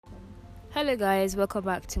Hello guys, welcome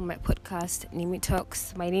back to my podcast Nimi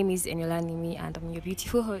Talks. My name is Eniola Nimi and I'm your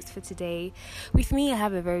beautiful host for today. With me I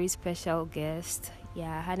have a very special guest.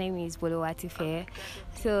 Yeah, her name is Boluwatife.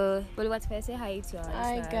 So Boluwatife, say hi to our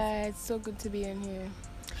Hi listeners. guys, so good to be in here.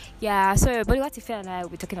 Yeah, so Boluwatife and I will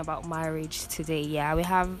be talking about marriage today. Yeah, we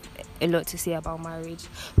have a lot to say about marriage.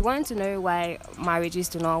 We want to know why marriages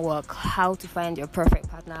do not work, how to find your perfect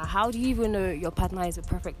partner, how do you even know your partner is the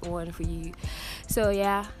perfect one for you. So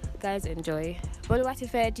yeah, guys, enjoy.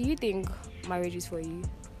 Boluwatife, do you think marriage is for you?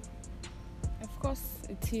 Of course,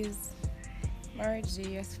 it is. Marriage is a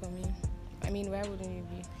yes for me. I mean, why wouldn't it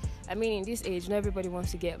be? I mean, in this age, not everybody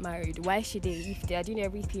wants to get married. Why should they if they are doing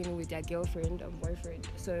everything with their girlfriend or boyfriend?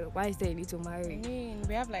 So why is there a need to I marry? mean,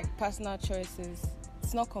 we have like personal choices.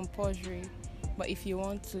 It's not compulsory, but if you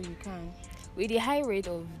want to, you can. With the high rate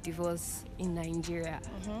of divorce in Nigeria,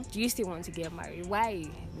 do you still want to get married? Why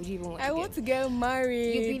would you even want to I want to get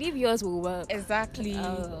married. You believe yours will work? Exactly.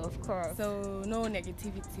 Oh, of course. So, no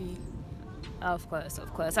negativity. Of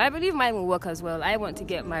course. I believe mine will work as well. I want to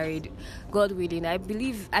get married, God willing. I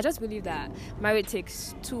just believe that marriage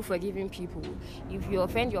takes two forgiving people. If you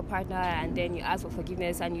offend your partner and then you ask for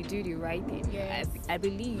forgiveness and you do the right thing, Yes. I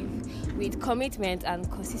believe with commitment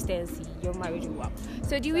and consistency, your marriage will work.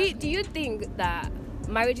 So do you think that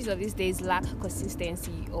marriages of these days lack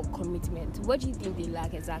consistency or commitment? What do you think they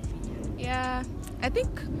lack exactly? Yeah, I think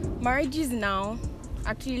marriages now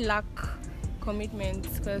actually lack commitment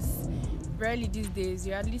because rarely these days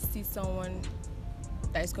you hardly see someone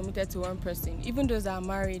that is committed to one person. Even those that are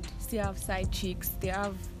married still have side chicks. They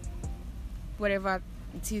have whatever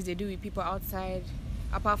it is they do with people outside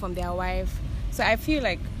apart from their wife. So I feel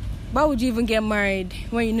like, why would you even get married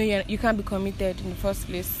when you know you can't be committed in the first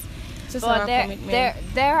place? It's just about commitment.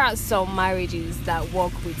 There are some marriages that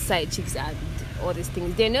work with side chicks and all these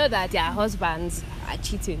things. They know that their husbands are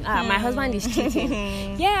cheating. My husband is cheating.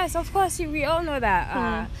 Yes, of course, we all know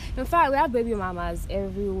that. In fact, we have baby mamas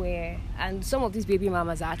everywhere, and some of these baby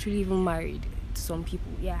mamas are actually even married to some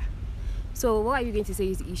people. Yeah. So what are you going to say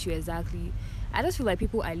is the issue exactly? I just feel like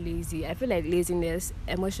people are lazy. I feel like laziness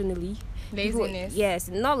emotionally. Laziness? Yes,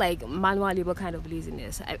 not like manual labor kind of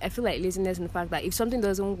laziness. I feel like laziness in the fact that if something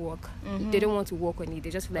doesn't work, they don't want to work on it. They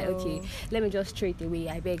just feel like, okay, let me just straight away.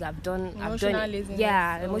 I beg, I've done Emotional it. laziness.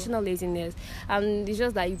 Yeah, emotional laziness. And it's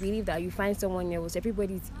just that you believe that you find someone else.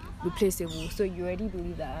 Everybody's replaceable. So you already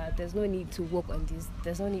believe that there's no need to work on this.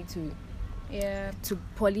 There's no need to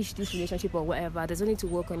polish this relationship or whatever. There's no need to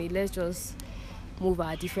work on it. Let's just move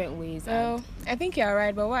our different ways. Well, I think you're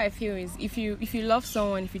right, but what I feel is if you love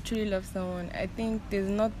someone, if you truly love someone, I think there's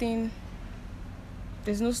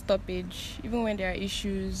no stoppage. Even when there are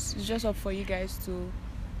issues, it's just up for you guys to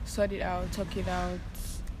sort it out, talk it out,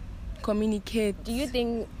 communicate. Do you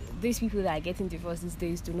think these people that are getting divorced these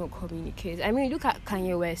days do not communicate? I mean, look at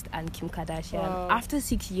Kanye West and Kim Kardashian. Wow. After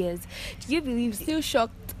 6 years, do you believe? Still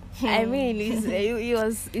shocked. I mean,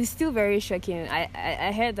 it's still very shocking.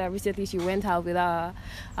 I heard that recently she went out without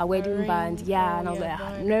a wedding band. Yeah, and I was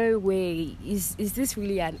like, no way. Is this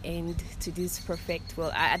really an end to this perfect?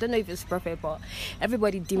 Well, I don't know if it's perfect, but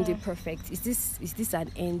everybody deemed it perfect. Is this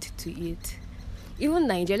an end to it? Even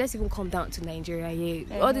Nigeria, let's even come down to Nigeria.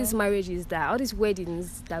 Yeah, all these marriages all these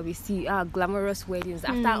weddings that we see are glamorous weddings.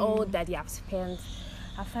 After all that they have spent.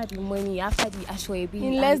 After the money, after the ashwabi.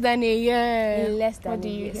 In less than a year. In less than a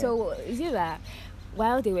year. So, is it that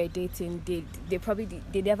while they were dating,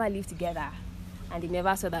 they never lived together and they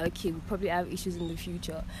never saw that, okay, we probably have issues in the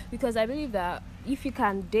future? Because I believe that if you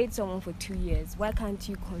can date someone for 2 years, why can't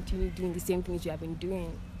you continue doing the same things you have been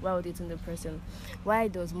doing while dating the person? Why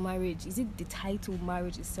does marriage, is it the title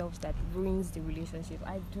marriage itself that ruins the relationship?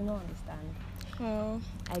 I do not understand. Oh.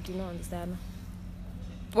 I do not understand.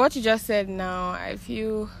 What you just said now, I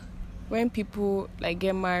feel when people like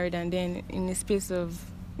get married and then in the space of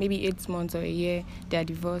maybe 8 months or a year they are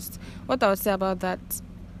divorced, what I would say about that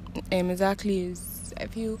exactly is I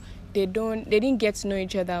feel they didn't get to know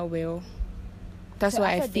each other well. That's so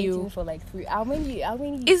what I feel. For like 3, how many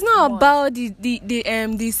it's not months? about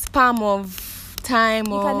the span of time.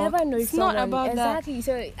 You can never know. It's someone. not about exactly. that.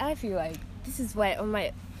 So I feel like this is why on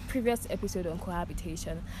my previous episode on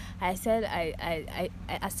cohabitation, I said I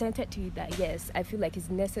assented to it that yes, I feel like it's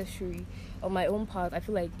necessary. On my own part, I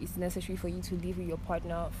feel like it's necessary for you to live with your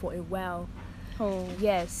partner for a while. Oh.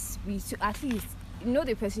 Yes, at least know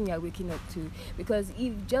the person you are waking up to, because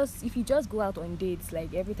if you just go out on dates,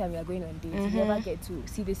 like every time you are going on dates, you never get to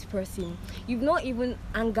see this person. You've not even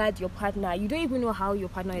angered your partner. You don't even know how your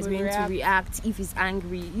partner is going to react if he's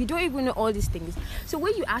angry. You don't even know all these things. So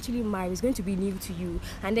when you actually marry, it's going to be new to you,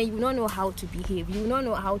 and then you will not know how to behave. You will not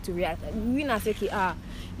know how to react. You will not say, okay,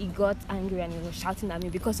 he got angry and he was shouting at me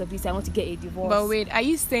because of this, I want to get a divorce. But wait, are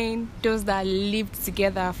you saying those that lived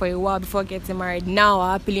together for a while before getting married now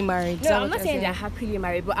are happily married? No, I'm not saying they're happily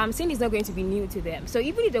married, but I'm saying it's not going to be new to them. So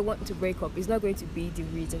even if they want to break up, it's not going to be the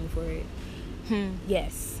reason for it.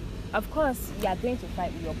 Yes. Of course, you are going to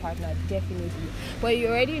fight with your partner, definitely. But you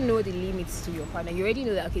already know the limits to your partner. You already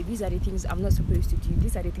know that, okay, these are the things I'm not supposed to do.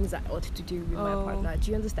 These are the things I ought to do with my partner.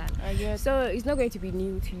 Do you understand? I get. So it's not going to be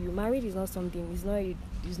new to you. Marriage is not something,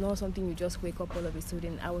 it's not something you just wake up all of a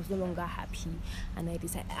sudden. I was no longer happy. And I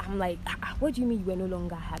decided, I'm like, what do you mean you were no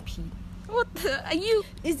longer happy? What are you?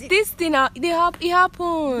 This thing, it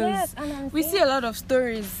happens. Yes, and we see a lot of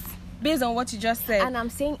stories based on what you just said. And I'm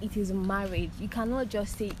saying it is marriage. You cannot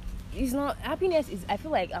just say it's not. Happiness is, I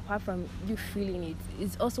feel like, apart from you feeling it,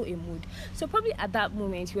 it's also a mood. So probably at that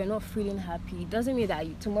moment you are not feeling happy. It doesn't mean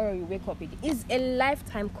that tomorrow you wake up. It's a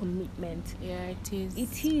lifetime commitment. Yeah, it is.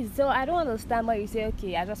 It is. So I don't understand why you say,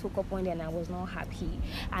 okay, I just woke up one day and I was not happy,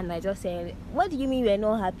 and I just said, what do you mean we're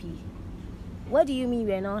not happy? What do you mean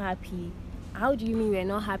we're not happy? How do you mean we're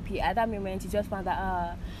not happy? At that moment, you just found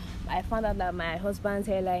out, I found out that my husband's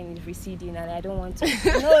hairline is receding and I don't want to.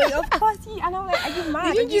 No, of course. And I'm like, are you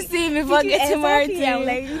mad? Didn't you see before getting married? I'm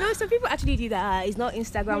like, some people actually do that. It's not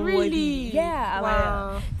Instagram really worthy. Yeah.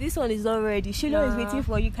 Wow. Like, this one is not ready. Sheila is waiting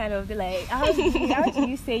for you, kind of be like, how do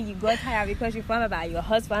you say you got tired because you found out that your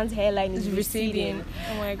husband's hairline is receding?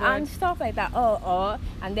 Oh my God. And stuff like that.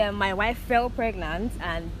 And then my wife fell pregnant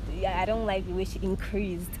and I don't like the way she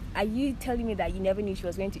increased. Are you telling me that you never knew she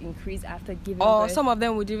was going to increase after giving birth? Or some of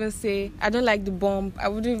them would even say, I don't like the bump. I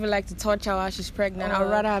wouldn't even like to touch her while she's pregnant. I'd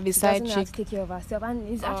rather have a side chick. Have to take care of herself. And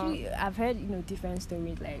it's actually, I've heard, different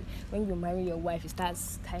stories. Like, when you marry your wife, you start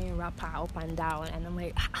tying wrapper up and down. And I'm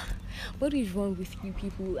like, what is wrong with you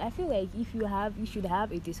people? I feel like you should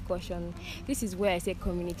have a discussion. This is where I say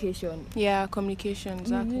communication. Yeah, communication,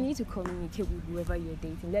 exactly. You need to communicate with whoever you're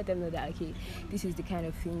dating. Let them know that, okay, this is the kind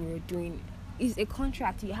of thing you're doing. It's a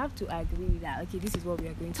contract. You have to agree that, okay, this is what we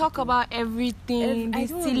are going to talk do. about everything, the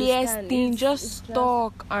silliest thing. Just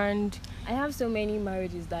talk. And I have so many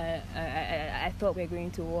marriages that I thought were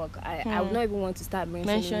going to work. I would not even want to start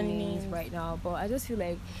mentioning names right now, but I just feel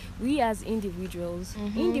like we as individuals,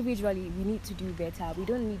 individually, we need to do better. We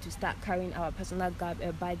don't need to start carrying our personal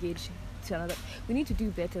baggage to another. We need to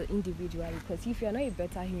do better individually, because if you're not a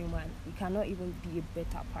better human, you cannot even be a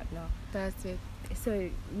better partner. That's it. So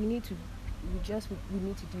we need to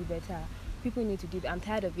do better. People need to do. I'm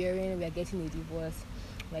tired of hearing we're getting a divorce.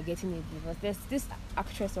 There's this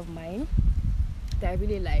actress of mine that I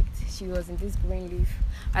really liked. She was in this Greenleaf.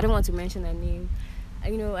 I don't want to mention her name. I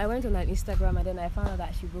went on her Instagram and then I found out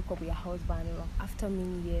that she broke up with her husband after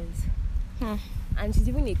many years. And she's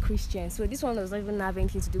even a Christian, so this one does not even have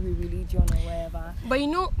anything to do with religion or whatever. But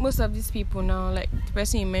most of these people now, like the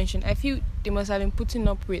person you mentioned, I feel they must have been putting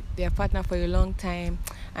up with their partner for a long time,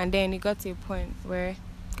 and then it got to a point where,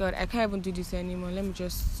 God, I can't even do this anymore.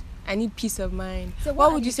 I need peace of mind. So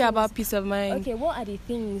what would you say about peace of mind? Okay, what are the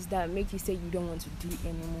things that make you say you don't want to do it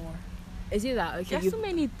anymore? Is it that, okay, there's so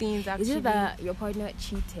many things actually. Is it that your partner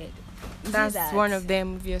cheated? That's one of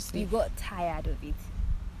them, obviously. You got tired of it.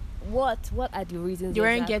 What are the reasons? You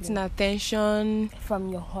weren't getting attention from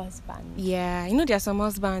your husband. Yeah, there are some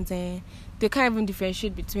husbands they can't even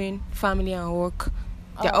differentiate between family and work.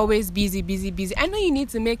 They're always busy. I know you need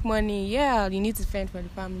to make money. Yeah, you need to fend for the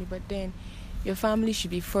family, but then your family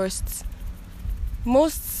should be first.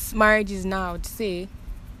 Most marriages now, I would say,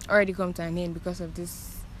 already come to an end because of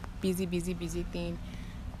this busy thing.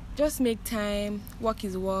 Just make time. Work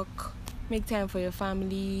is work. Make time for your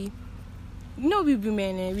family. We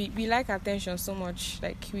women, we like attention so much.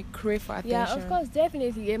 Like, we crave for attention. Yeah, of course,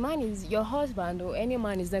 definitely. A man is your husband, or any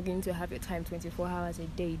man is not going to have your time 24 hours a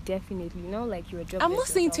day. Definitely, like you're a job. I'm not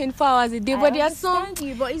saying 24 hours a day, but there are some.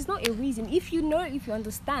 But it's not a reason. If you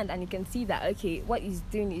understand and you can see that, okay, what he's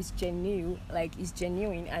doing is genuine,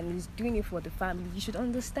 and he's doing it for the family, you should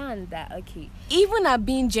understand that, okay. Even at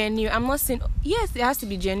being genuine, I'm not saying, yes, it has to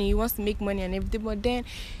be genuine. He wants to make money and everything, but then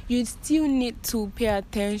you still need to pay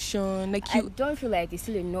attention. Like, I don't feel like it's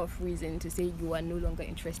still enough reason to say you are no longer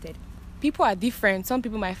interested. People are different. Some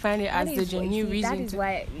people might find it as the genuine reason. That is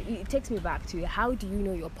why it takes me back to how do you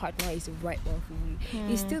know your partner is the right one for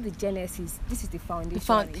you? It's still the genesis. This is the foundation.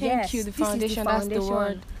 Thank you. The foundation. That's the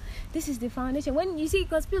word. this is the foundation. When you see,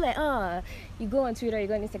 because people like, you go on Twitter, you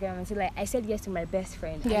go on Instagram and say like, I said yes to my best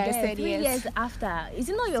friend. Yeah, and then I said 3 yes. years after, is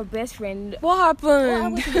it not your best friend? What happened? What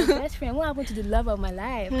happened to your best friend? What happened to the love of my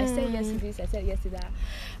life? I said yes to this, I said yes to that.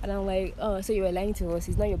 And I'm like, so you were lying to us.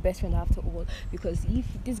 He's not your best friend after all. Because if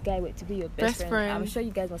this guy were to be your best friend, I'm sure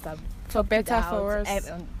you guys must have for better, for worse.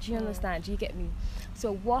 Do you understand? Do you get me?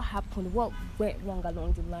 So what happened? What went wrong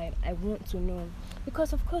along the line? I want to know.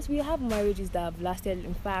 Because of course we have marriages that have lasted,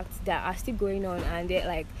 in fact, that are still going on, and they're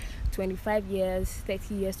like 25 years,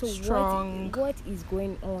 30 years. So strong. What is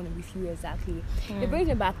going on with you exactly? It brings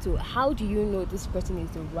me back to, how do you know this person is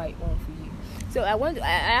the right one for you? So I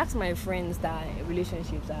asked my friends that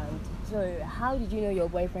relationships, and so how did you know your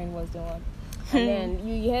boyfriend was the one? And then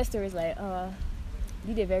you hear stories like,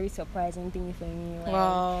 did a very surprising thing for me. Like,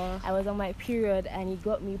 wow. I was on my period and he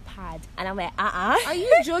got me pads, and I'm like, Are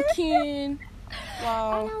you joking?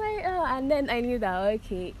 Wow. And I'm like, and then I knew that,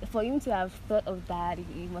 okay, for him to have thought of that,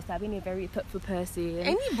 he must have been a very thoughtful person.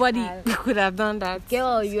 Anybody could have done that.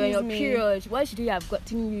 Girl, you're on your period. What should have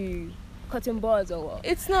gotten you? Cotton balls or what?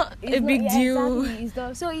 It's not a big deal. Exactly. It's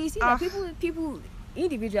not. So you see that people,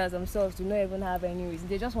 individuals themselves do not even have any reason.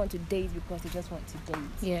 They just want to date because they just want to date.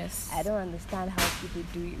 Yes. I don't understand how people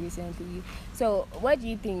do it recently. So what do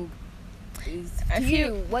you think is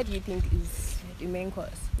what do you think is the main cause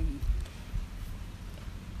for you?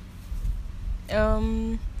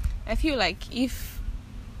 I feel like if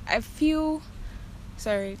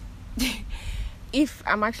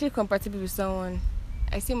I'm actually compatible with someone,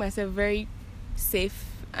 I see myself very safe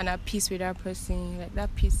and at peace with that person. Like,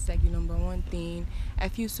 that peace is like the number one thing. I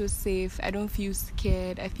feel so safe. I don't feel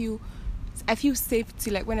scared. I feel safe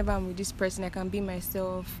to, like, whenever I'm with this person, I can be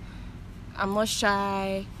myself. I'm not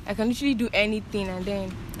shy. I can literally do anything, and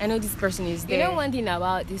then I know this person is there. You know one thing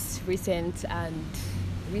about this recent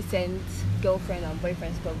girlfriend and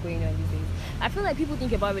boyfriend stuff going on these days? I feel like people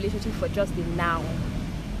think about relationships for just the now.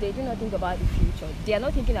 They do not think about the future. They are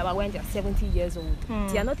not thinking about when they're 70 years old.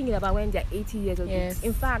 They are not thinking about when they're 80 years old. Yes.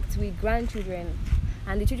 In fact, with grandchildren,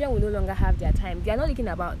 and the children will no longer have their time, they are not thinking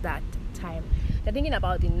about that time. They're thinking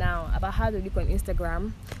about the now, about how they look on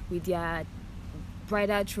Instagram with their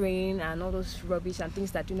bridal train and all those rubbish and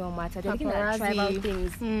things that do not matter. They're looking at tribal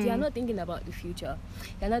things. They are not thinking about the future.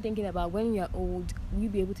 They're not thinking about when you're old, will you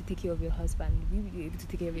be able to take care of your husband? Will you be able to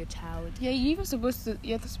take care of your child? Yeah, you're supposed to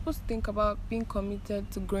think about being committed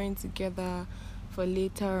to growing together for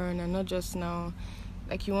later on and not just now.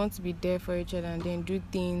 Like, you want to be there for each other and then do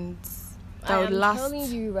things that would last. I'm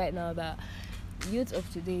telling you right now that youth of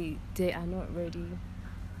today, they are not ready.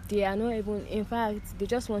 They are not even, in fact, they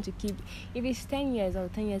just want to keep, if it's 10 years or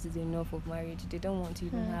 10 years is enough of marriage, they don't want to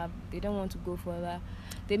even they don't want to go further.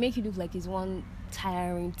 They make it look like it's one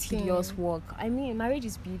tiring, tedious work. I mean, marriage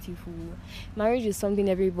is beautiful. Marriage is something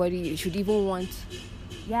everybody should even want.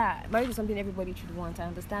 Yeah, marriage is something everybody should want. I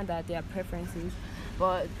understand that there are preferences,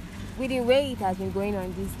 but with the way it has been going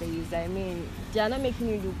on these days, I mean, they are not making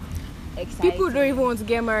you look exciting. People don't even want to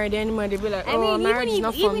get married anymore. They'll be like, marriage is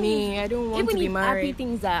not for me. I don't want to be married. Happy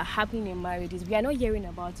things that are happening in marriages, we are not hearing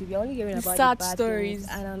about it. We are only hearing about sad the bad stories. Things.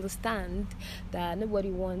 And I understand that nobody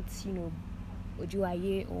wants,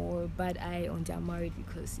 Ojuaye or bad eye on their marriage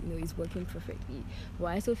because, it's working perfectly. But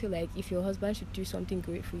I still feel like if your husband should do something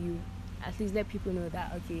great for you, at least let people know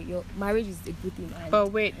that, okay, your marriage is a good thing. And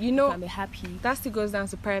but wait, you can be happy. That still goes down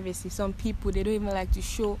to privacy. Some people, they don't even like to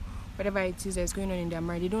show whatever it is that's going on in their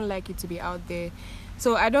marriage. They don't like it to be out there.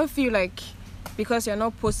 So I don't feel like because you're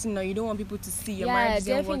not posting or you don't want people to see your marriage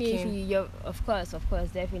isn't working. Yeah, of course,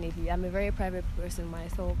 definitely. I'm a very private person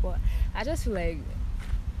myself, but I just feel like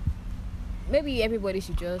maybe everybody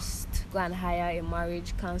should just go and hire a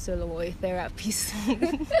marriage counselor or a therapist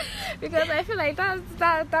because I feel like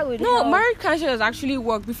that would help. Marriage counselors actually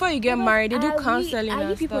work. Before you get married, they do counseling and stuff. Are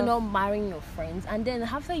you people not marrying your friends, and then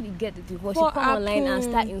after you get the divorce, you come online and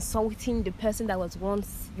start insulting the person that was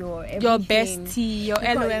once your everything, your bestie, your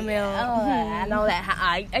LOML, and I'm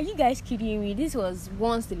like, are you guys kidding me? This was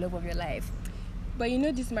once the love of your life. But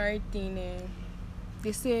this married thing,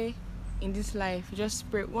 they say in this life, you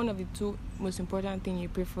just pray. One of the two most important things you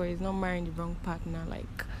pray for is not marrying the wrong partner.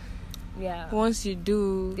 Like, once you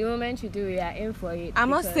do, the moment you do, aim for it.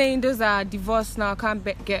 I'm not saying those are divorced now can't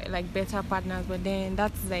get like better partners, but then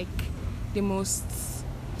that's like the most.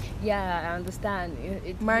 Yeah, I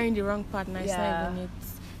understand. Marrying the wrong partner is not even it.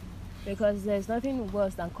 Because there's nothing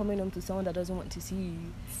worse than coming home to someone that doesn't want to see you.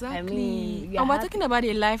 Exactly. I mean, and we're talking about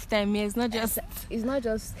a lifetime here. It's not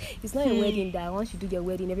a wedding that once you do your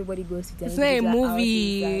wedding, everybody goes to their It's not a individual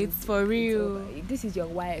movie. houses It's for real. This is your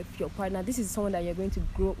wife, your partner. This is someone that you're going to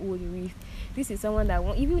grow old with. This is someone that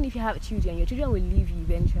even if you have children, your children will leave you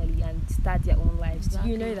eventually and start their own lives.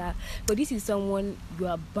 Exactly. You know that. But this is someone you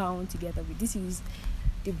are bound together with. This is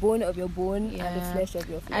the bone of your bone and the flesh of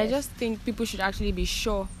your flesh. I just think people should actually be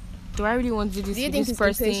sure. Do I really want to do this? Do you with think this it's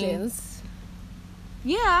person? impatience?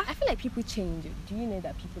 Yeah, I feel like people change. Do you know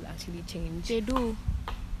that people actually change? they do.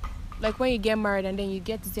 Like when you get married and then you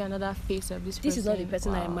get to see another face of this person. This is not the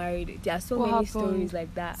person I married. There are so many stories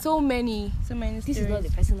like that. So many stories. This is not the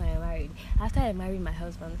person I married. After I married my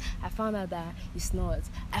husband, I found out that he snorts.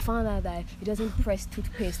 I found out that he doesn't press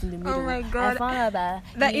toothpaste in the middle. Oh my God. I found out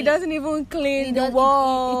that he doesn't even clean the He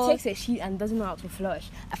wall. takes a sheet and doesn't know how to flush.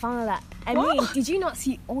 I found out that. Did you not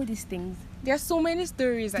see all these things? There's so many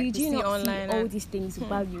stories that you see online. See all these things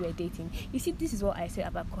while you were dating? You see, this is what I said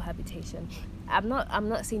about cohabitation. I'm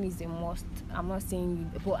not saying it's a must. I'm not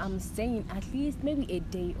saying, but I'm saying at least maybe a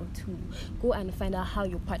day or two. Go and find out how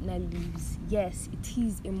your partner lives. Yes, it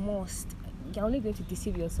is a must. You're only going to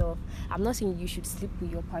deceive yourself. I'm not saying you should sleep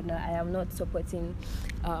with your partner. I am not supporting.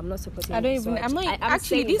 I'm not supporting.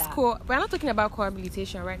 Actually, we're not talking about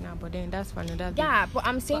cohabitation right now. But then that's for another day. Yeah, but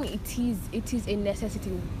I'm saying it is a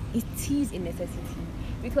necessity. It is a necessity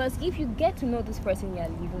because if you get to know this person you're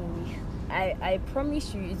living with, I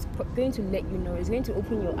promise you, it's going to let you know. It's going to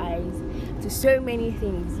open your eyes to so many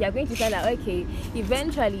things. You're going to find out, okay,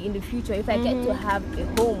 eventually in the future, if I get to have a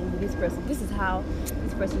home with this person, this is how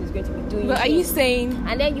this person is going to be doing. But are you saying?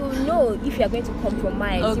 And then you'll know if you're going to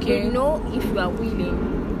compromise. Okay. You will know if you are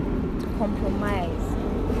willing to compromise.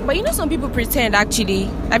 But you know, some people pretend. Actually,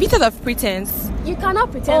 have you thought of pretense? You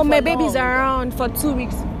cannot pretend. Oh, my baby's around for 2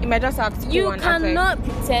 weeks. It might just have to. You cannot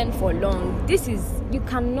pretend for long. You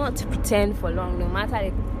cannot pretend for long, no matter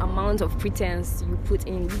the amount of pretense you put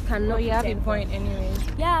in. You cannot. No, you have a point, anyways.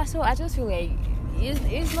 Yeah, so I just feel like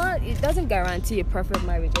it's not. It doesn't guarantee a perfect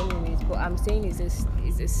marriage, anyways. But I'm saying it's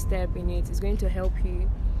a step in it. It's going to help you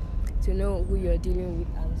to know who you're dealing with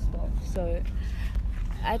and stuff. So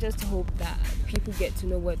I just hope that people get to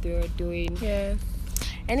know what they're doing. Yeah.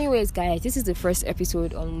 Anyways, guys, this is the first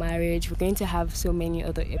episode on marriage. We're going to have so many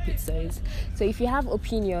other episodes. So if you have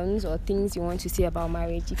opinions or things you want to say about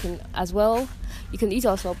marriage, you can hit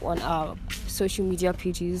us up on our social media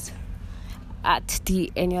pages at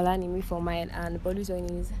the Eniola Nimi for mine and Bolu's own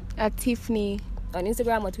is at Tiffany on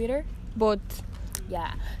Instagram or Twitter. But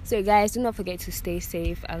yeah. So guys, do not forget to stay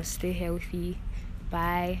safe and stay healthy.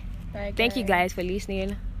 Bye. Bye, Thank you guys for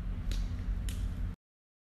listening.